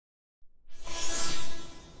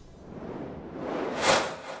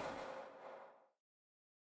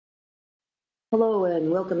Hello and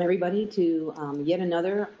welcome everybody to yet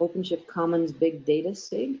another OpenShift Commons Big Data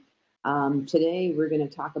SIG. Today we're going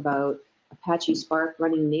to talk about Apache Spark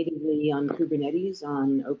running natively on Kubernetes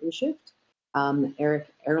on OpenShift. Erik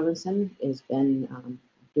Erlandson has been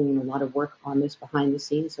doing a lot of work on this behind the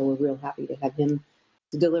scenes, so we're real happy to have him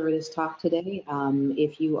to deliver this talk today.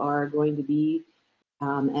 If you are going to be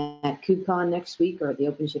at KubeCon next week or at the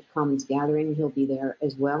OpenShift Commons gathering, he'll be there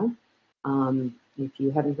as well. If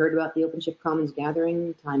you haven't heard about the OpenShift Commons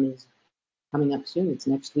gathering, time is coming up soon. It's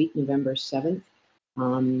next week, November 7th,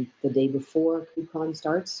 the day before KubeCon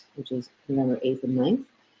starts, which is November 8th and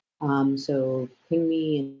 9th. So ping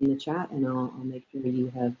me in the chat, and I'll make sure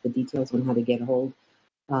you have the details on how to get a hold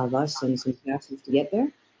of us and some passes to get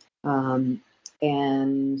there.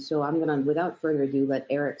 And so I'm going to, without further ado, let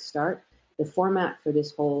Erik start. The format for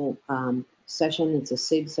this whole session, it's a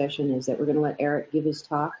SIG session, is that we're going to let Erik give his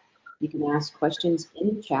talk. You can ask questions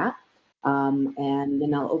in the chat, and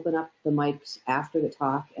then I'll open up the mics after the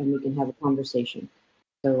talk, and we can have a conversation.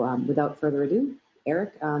 So without further ado,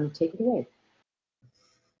 Erik, take it away.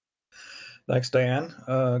 Thanks, Diane.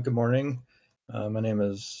 Good morning. My name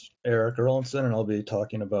is Erik Erlandson, and I'll be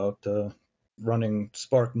talking about running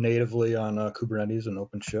Spark natively on Kubernetes and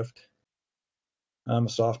OpenShift. I'm a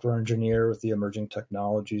software engineer with the Emerging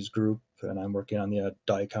Technologies Group, and I'm working on the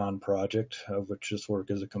DICON project, of which this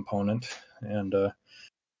work is a component. And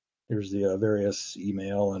here's the various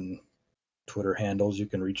email and Twitter handles you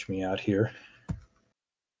can reach me at here.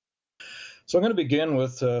 So I'm going to begin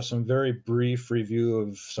with some very brief review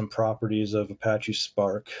of some properties of Apache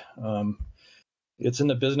Spark. It's in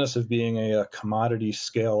the business of being a commodity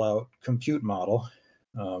scale-out compute model,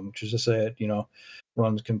 which is to say it,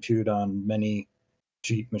 runs compute on many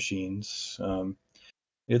cheap machines.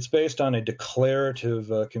 It's based on a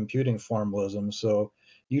declarative computing formalism, so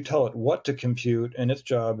you tell it what to compute, and its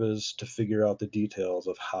job is to figure out the details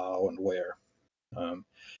of how and where. And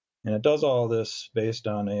it does all this based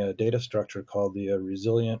on a data structure called the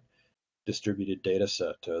Resilient Distributed Data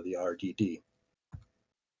Set, the RDD.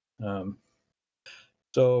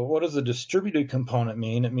 So what does the distributed component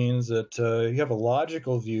mean? It means that you have a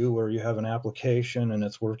logical view where you have an application and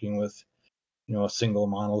it's working with a single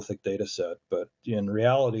monolithic data set. But in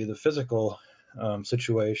reality, the physical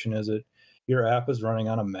situation is that your app is running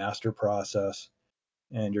on a master process,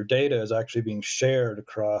 and your data is actually being shared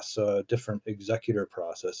across different executor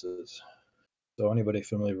processes. So anybody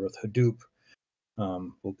familiar with Hadoop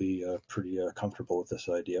will be pretty comfortable with this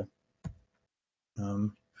idea.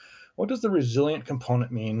 What does the resilient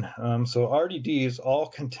component mean? So RDDs all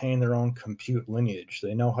contain their own compute lineage.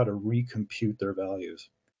 They know how to recompute their values.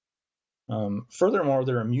 Furthermore,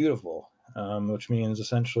 they're immutable, which means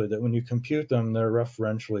essentially that when you compute them, they're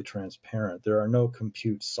referentially transparent. There are no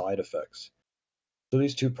compute side effects. So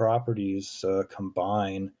these two properties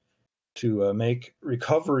combine to make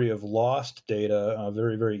recovery of lost data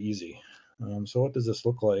very, very easy. So what does this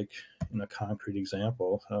look like in a concrete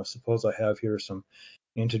example? Suppose I have here some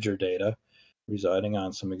integer data residing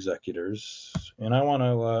on some executors, and I want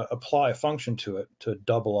to apply a function to it to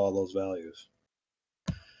double all those values.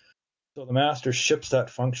 So the master ships that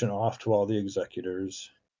function off to all the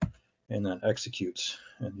executors and then executes,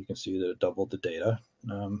 and you can see that it doubled the data.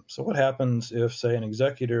 So what happens if, say, an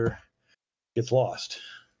executor gets lost?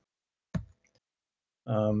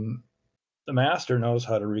 The master knows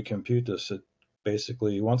how to recompute this. It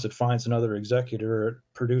basically, once it finds another executor, it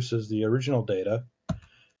produces the original data,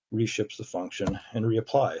 reships the function, and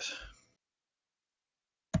reapplies.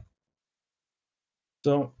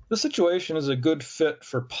 So this situation is a good fit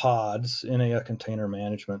for pods in a container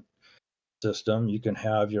management system. You can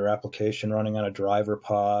have your application running on a driver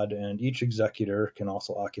pod, and each executor can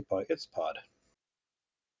also occupy its pod.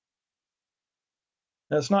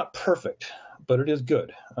 Now, it's not perfect, but it is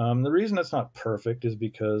good. The reason it's not perfect is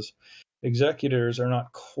because executors are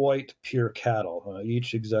not quite pure cattle.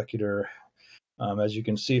 Each executor, as you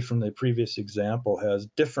can see from the previous example, has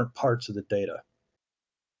different parts of the data.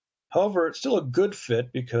 However, it's still a good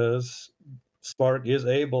fit because Spark is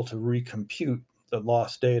able to recompute the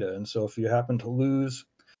lost data. And so if you happen to lose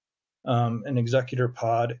an executor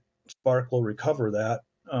pod, Spark will recover that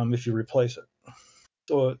if you replace it.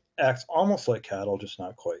 So it acts almost like cattle, just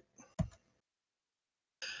not quite.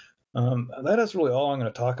 That is really all I'm going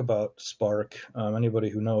to talk about Spark. Anybody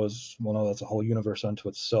who knows will know that's a whole universe unto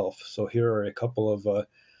itself. So here are a couple of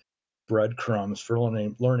breadcrumbs for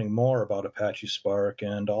learning more about Apache Spark,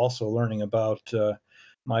 and also learning about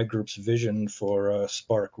my group's vision for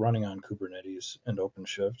Spark running on Kubernetes and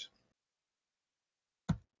OpenShift.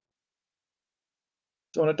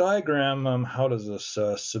 So in a diagram, how does this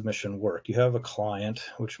submission work? You have a client,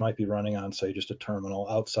 which might be running on, say, just a terminal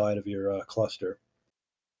outside of your cluster.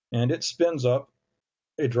 And it spins up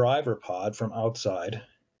a driver pod from outside.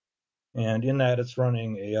 And in that, it's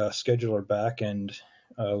running a scheduler backend,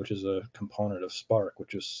 which is a component of Spark,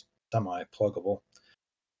 which is semi-pluggable.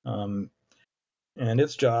 And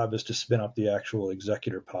its job is to spin up the actual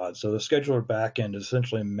executor pod. So the scheduler backend is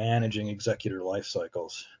essentially managing executor life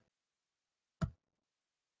cycles.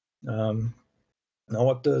 Now,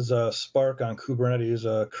 what does Spark on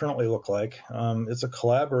Kubernetes currently look like? It's a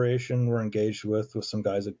collaboration we're engaged with some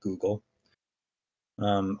guys at Google.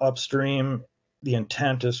 Upstream, the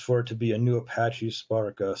intent is for it to be a new Apache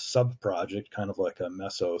Spark sub-project, kind of like a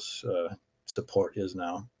Mesos support is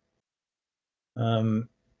now.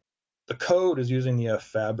 The code is using the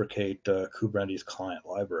Fabricate Kubernetes client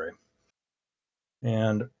library.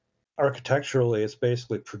 And architecturally, it's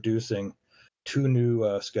basically producing two new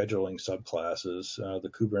scheduling subclasses, the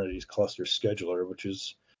Kubernetes cluster scheduler, which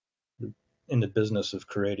is in the business of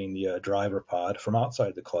creating the driver pod from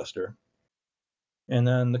outside the cluster. And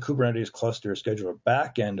then the Kubernetes cluster scheduler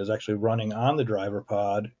backend is actually running on the driver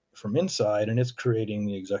pod from inside, and it's creating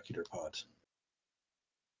the executor pods.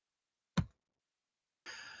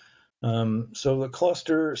 So the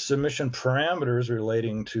cluster submission parameters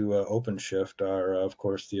relating to OpenShift are, of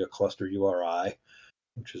course, the cluster URI,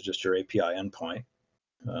 which is just your API endpoint.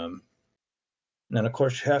 And then, of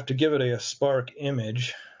course, you have to give it a Spark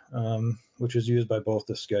image, which is used by both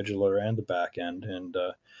the scheduler and the backend. And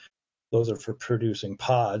those are for producing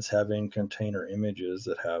pods having container images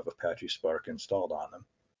that have Apache Spark installed on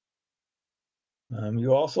them.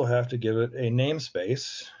 You also have to give it a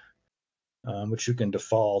namespace, which you can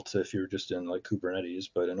default if you're just in like Kubernetes,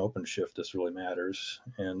 but in OpenShift, this really matters.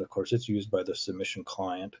 And of course, it's used by the submission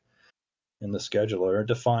client. And the scheduler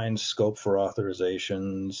defines scope for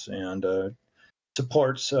authorizations and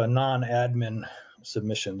supports non-admin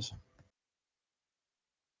submissions.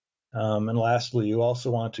 And lastly, you also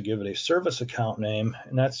want to give it a service account name,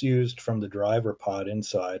 and that's used from the driver pod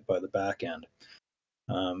inside by the backend.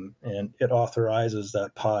 And it authorizes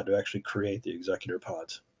that pod to actually create the executor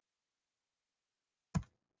pods.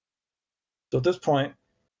 So at this point,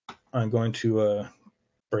 I'm going to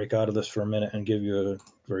break out of this for a minute and give you a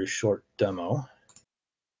very short demo.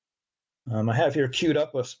 I have here queued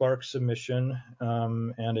up a Spark submission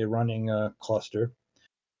and a running cluster.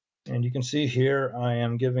 And you can see here I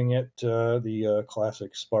am giving it the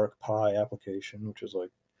classic Spark Pi application, which is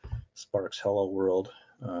like Spark's Hello World.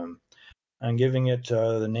 I'm giving it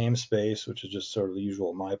the namespace, which is just sort of the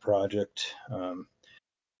usual my project.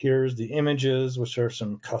 Here's the images, which are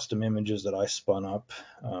some custom images that I spun up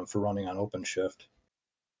for running on OpenShift.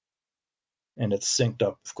 And it's synced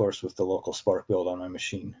up, of course, with the local Spark build on my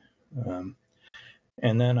machine. And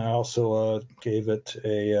then I also gave it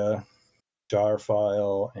a jar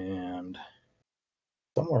file, and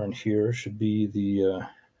somewhere in here should be the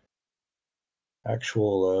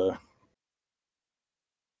actual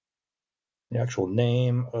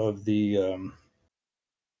name of the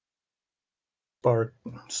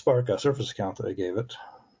Spark surface account that I gave it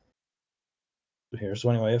here. So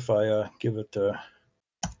anyway, if I give it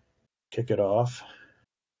kick it off,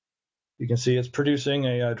 you can see it's producing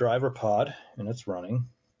a driver pod, and it's running.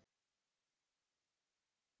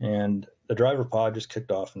 And the driver pod just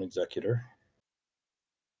kicked off an executor.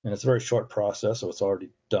 And it's a very short process, so it's already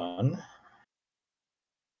done.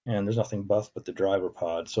 And there's nothing but the driver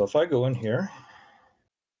pod. So if I go in here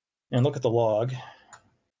and look at the log,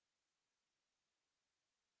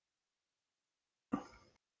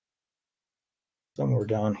 somewhere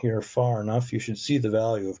down here far enough, you should see the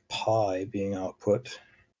value of pi being output.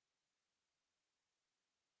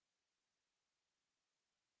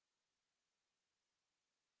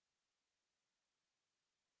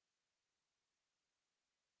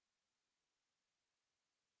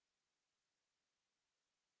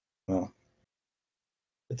 Well,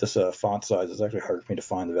 at this font size, it's actually hard for me to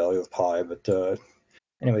find the value of pi, but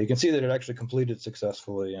anyway, you can see that it actually completed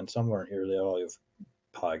successfully, and somewhere in here the value of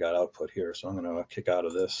pi got output here. So I'm going to kick out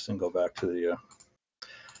of this and go back to the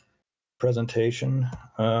presentation.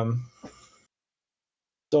 So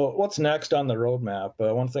what's next on the roadmap?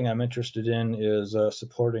 One thing I'm interested in is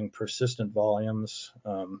supporting persistent volumes.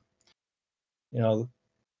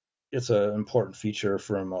 It's an important feature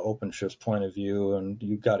from OpenShift's point of view, and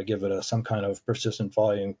you've got to give it some kind of persistent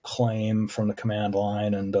volume claim from the command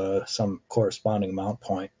line and some corresponding mount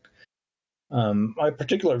point. My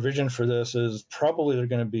particular vision for this is probably they're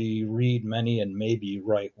going to be read many and maybe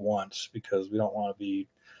write once, because we don't want to be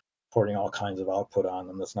porting all kinds of output on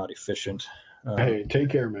them. That's not efficient. Hey, take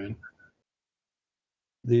care, man.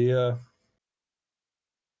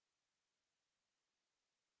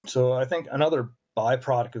 So I think another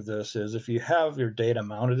byproduct of this is if you have your data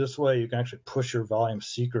mounted this way, you can actually push your volume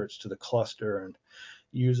secrets to the cluster, and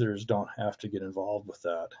users don't have to get involved with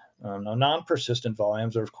that. Now, non-persistent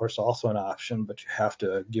volumes are, of course, also an option, but you have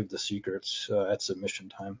to give the secrets at submission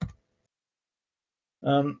time.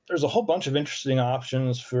 There's a whole bunch of interesting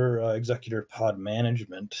options for executor pod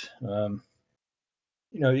management.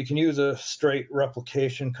 You can use a straight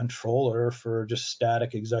replication controller for just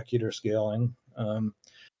static executor scaling.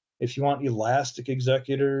 If you want elastic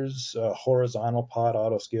executors, horizontal pod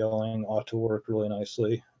auto-scaling ought to work really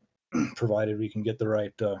nicely, provided we can get the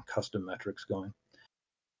right custom metrics going.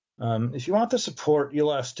 If you want to support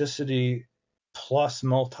elasticity plus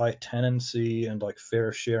multi-tenancy and like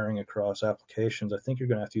fair sharing across applications, I think you're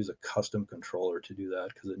going to have to use a custom controller to do that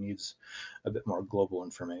because it needs a bit more global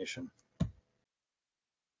information.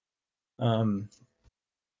 And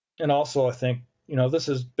also, I think, this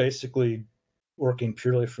is basically working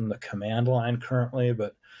purely from the command line currently,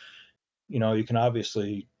 but, you can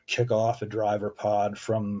obviously kick off a driver pod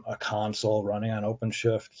from a console running on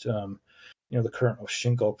OpenShift. The current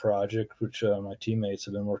Oshinko project, which my teammates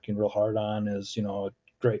have been working real hard on, is, a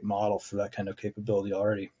great model for that kind of capability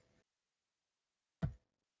already.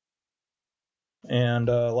 And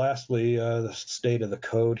lastly, the state of the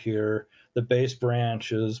code here. The base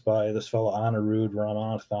branch is by this fellow Anirudh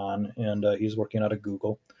Ramanathan, and he's working out of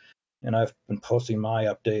Google. And I've been posting my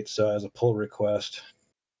updates as a pull request,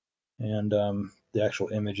 and the actual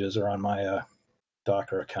images are on my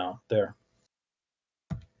Docker account there.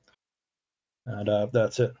 And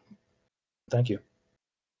that's it. Thank you.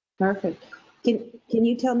 Perfect. Can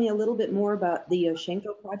you tell me a little bit more about the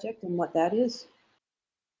Oshinko project and what that is?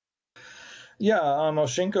 Yeah,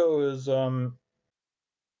 Oshinko is,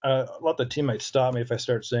 let the teammates stop me if I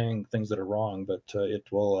start saying things that are wrong, but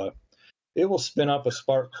it will spin up a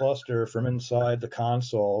Spark cluster from inside the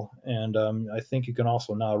console, and I think you can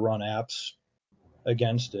also now run apps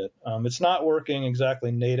against it. It's not working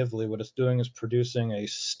exactly natively. What it's doing is producing a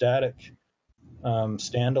static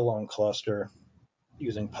standalone cluster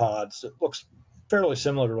using pods. It looks fairly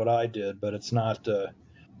similar to what I did, but it's not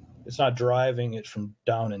driving it from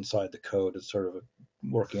down inside the code. It's sort of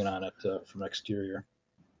working on it from exterior.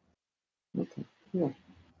 Okay, cool.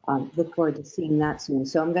 Look forward to seeing that soon.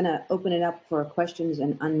 So I'm going to open it up for questions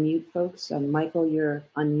and unmute folks. Michael, you're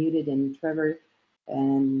unmuted, and Trevor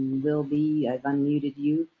and Will B, I've unmuted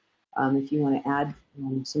you. If you want to add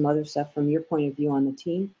some other stuff from your point of view on the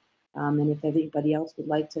team. And if anybody else would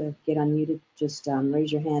like to get unmuted, just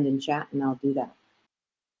raise your hand and chat, and I'll do that.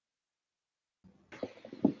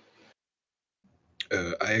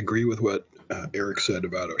 I agree with what Erik said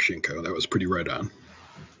about Oshinko. That was pretty right on.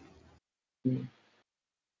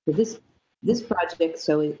 So this project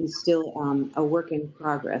is still a work in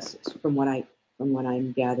progress from what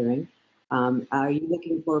I'm gathering. Are you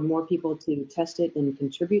looking for more people to test it and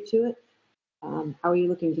contribute to it? How are you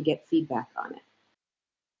looking to get feedback on it?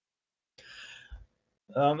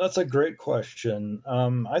 That's a great question.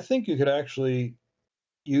 I think you could actually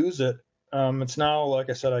use it. It's now, like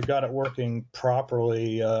I said, I got it working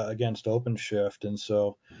properly against OpenShift, and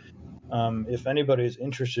so if anybody is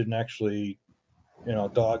interested in actually,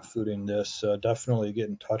 dog fooding this, definitely get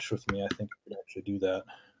in touch with me. I think you could actually do that.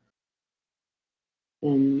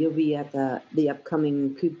 And you'll be at the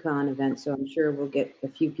upcoming KubeCon event, so I'm sure we'll get a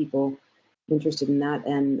few people interested in that,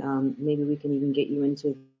 and maybe we can even get you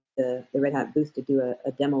into the Red Hat booth to do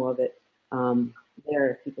a demo of it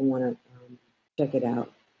there if people want to check it out.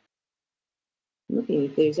 Okay,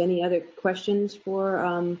 if there's any other questions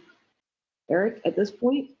for Erik at this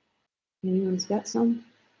point, anyone's got some?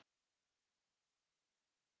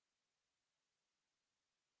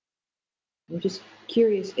 I'm just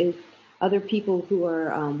curious if other people who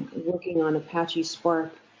are working on Apache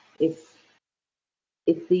Spark, if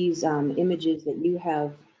these images that you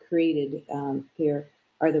have created here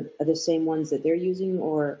are the same ones that they're using,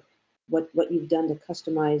 or what you've done to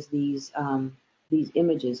customize these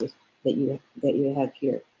images that you have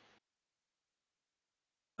here.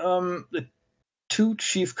 The two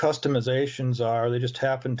chief customizations are they just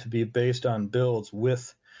happen to be based on builds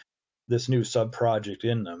with this new sub-project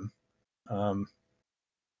in them.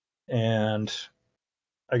 And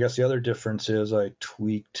I guess the other difference is I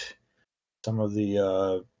tweaked some of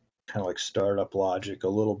the kind of like startup logic a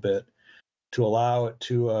little bit to allow it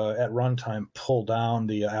to, at runtime, pull down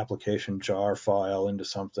the application jar file into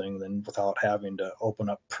something then without having to open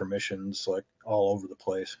up permissions like all over the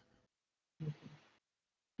place.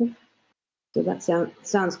 So that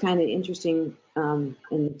sounds kind of interesting, and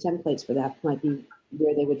the templates for that might be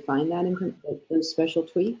where they would find those special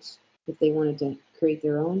tweaks if they wanted to create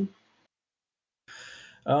their own?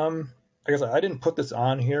 I guess I didn't put this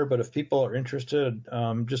on here, but if people are interested,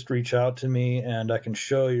 just reach out to me and I can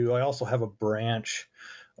show you. I also have a branch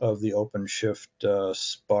of the OpenShift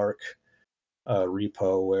Spark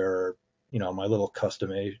repo where my little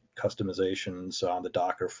customizations on the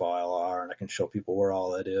Docker file are, and I can show people where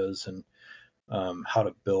all that is and how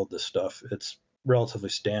to build this stuff. It's relatively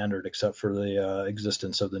standard except for the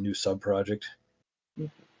existence of the new subproject.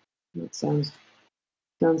 That sounds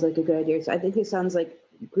like a good idea. So I think it sounds like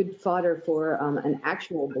good fodder for an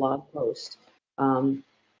actual blog post, and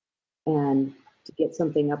to get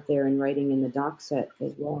something up there in writing in the doc set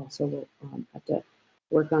as well. So we'll have to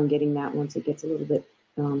work on getting that once it gets a little bit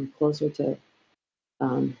closer to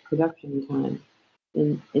production time.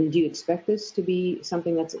 And do you expect this to be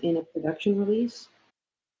something that's in a production release?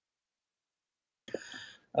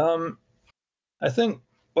 I think,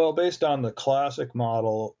 well, based on the classic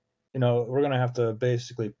model, we're going to have to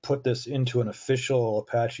basically put this into an official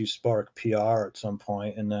Apache Spark PR at some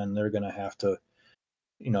point, and then they're going to have to,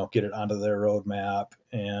 get it onto their roadmap.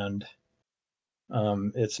 And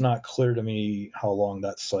it's not clear to me how long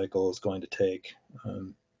that cycle is going to take.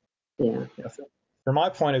 Yeah. From my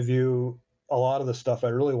point of view, a lot of the stuff I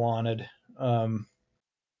really wanted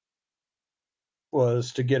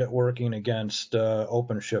was to get it working against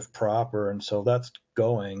OpenShift proper, and so that's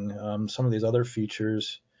going. Some of these other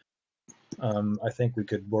features, I think we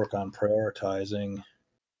could work on prioritizing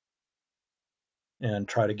and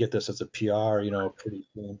try to get this as a PR, pretty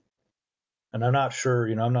soon. And I'm not sure,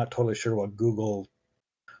 I'm not totally sure what Google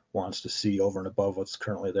wants to see over and above what's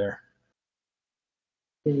currently there.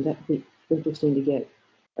 And that'd be interesting to get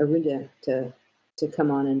Arinda to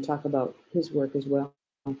come on and talk about his work as well.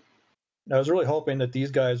 I was really hoping that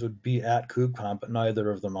these guys would be at KubeCon, but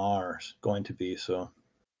neither of them are going to be. So.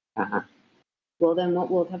 Well, then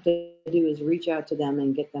what we'll have to do is reach out to them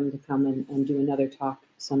and get them to come and do another talk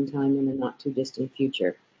sometime in the not too distant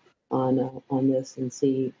future on this and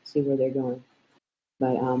see where they're going.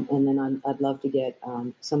 But and then I'd love to get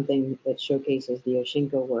something that showcases the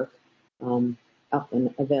Oshinko work up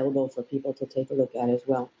and available for people to take a look at as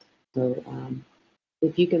well. So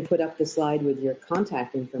if you can put up the slide with your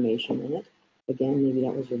contact information in it, again, maybe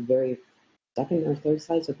that was your very second or third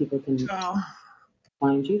slide, so people can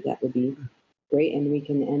find you. That would be great, and we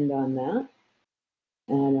can end on that.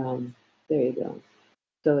 And there you go.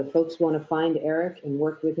 So if folks want to find Erik and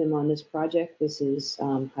work with him on this project, this is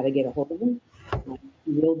how to get a hold of him.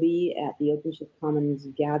 He will be at the OpenShift Commons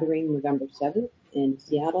gathering November 7th in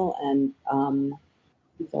Seattle, and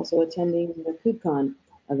he's also attending the KubeCon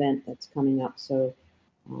event that's coming up. So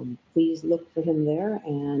please look for him there,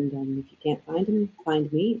 and if you can't find him,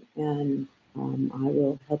 find me, and I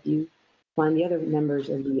will help you find the other members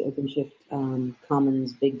of the OpenShift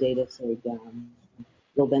Commons Big Data SIG.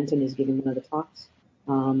 Will Benton is giving one of the talks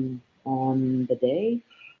on the day,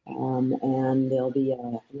 and there'll be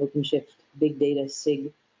an OpenShift Big Data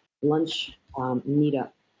SIG lunch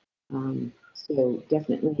meetup. So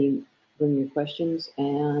definitely bring your questions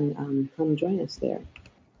and come join us there.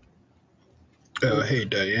 Hey,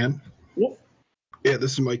 Diane. Yes. Yeah,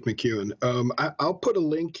 this is Mike McEwen. I'll put a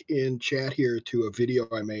link in chat here to a video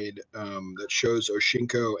I made that shows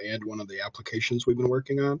Oshinko and one of the applications we've been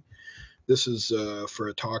working on. This is for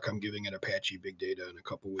a talk I'm giving at Apache Big Data in a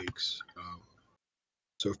couple weeks.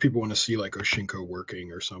 So if people want to see like Oshinko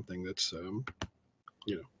working or something, that's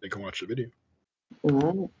they can watch the video. All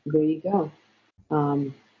right, there you go.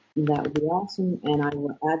 That would be awesome, and I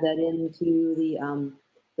will add that into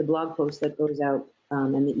the blog post that goes out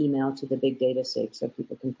and the email to the Big Data SIG, so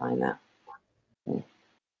people can find that. Okay,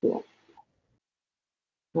 cool.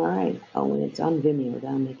 All right. Oh, and it's on Vimeo.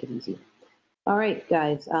 That'll make it easy. All right,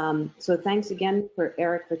 guys. So thanks again for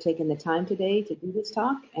Erik for taking the time today to do this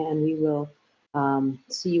talk, and we will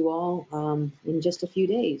see you all in just a few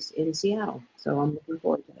days in Seattle. So I'm looking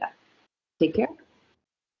forward to that. Take care.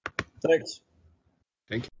 Thanks.